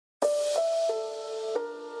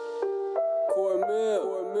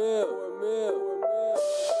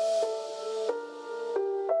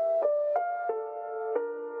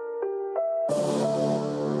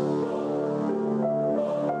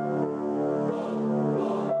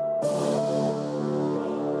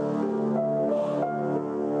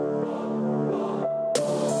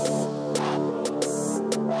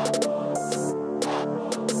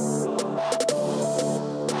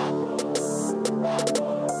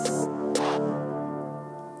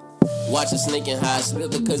Watch a snake and hide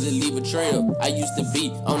slither cause it leave a trail. I used to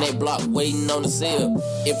be on that block waiting on the sale.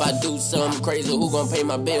 If I do something crazy, who gon' pay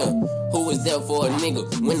my bill? Who is there for a nigga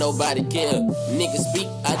when nobody care? Niggas speak,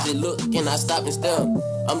 I just look and I stop and stare.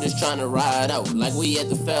 I'm just tryna ride out like we at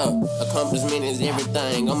the fair. Accomplishment is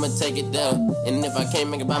everything, I'ma take it there. And if I can't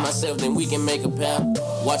make it by myself, then we can make a pair.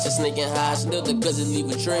 Watch a snake and hide slither cause it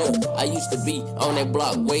leave a trail. I used to be on that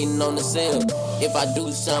block waiting on the sale. If I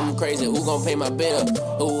do something crazy, who gon' pay my bill?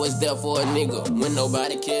 Who is there for a nigga when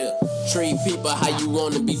nobody care? Treat people how you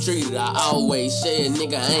wanna be treated. I always said,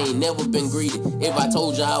 nigga, I ain't never been greedy. If I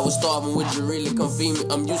told you I was starving, would you really come feed me?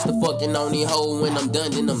 I'm used to fucking on these hoes. When I'm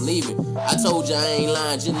done, then I'm leaving. I told you I ain't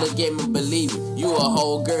lying, just look at me, believe me. You a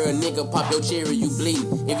whole girl, nigga, pop your cherry, you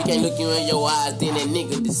bleeding. If you can't look you in your eyes, then that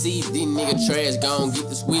nigga deceived. These nigga trash, gon' get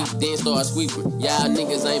the sweep, then start sweeping. Y'all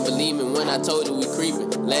niggas ain't believe me when I told you we creeping.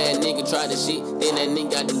 Last nigga tried the shit, then that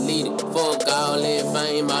nigga got deleted. Fuck all that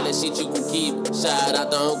fame, all that shit you can keep. Shout out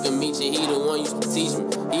to Uncle Meechy, he the one used to teach me.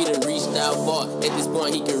 He done reached out far, at this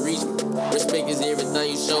point he can reach me. Respect is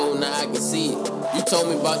everything you show, now I can see it. You told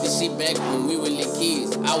me about this shit back when we were little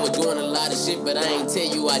kids. I was doing a lot of shit, but I ain't tell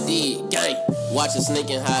you I did. Gang! Watch a snake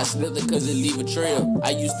and hide slither cause it leave a trail.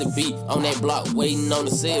 I used to be on that block waiting on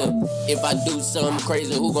the sale. If I do something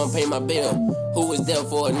crazy, who gon' pay my bill? Who is there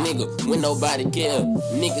for a nigga when nobody care?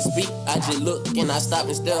 Niggas speak, I just look and I stop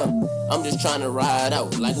and stare. I'm just tryna ride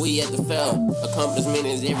out like we at the fair. Accomplishment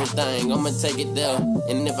is everything, I'ma take it there.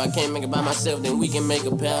 And if I can't make it by myself, then we can make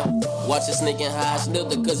a pair. Watch a snake and hide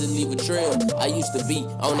slither cause it leave a trail. I used to be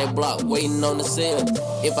on that block waiting on the sale.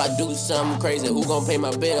 If I do something crazy, who gon' pay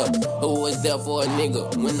my bill? Who is there for a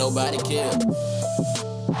nigga when nobody care?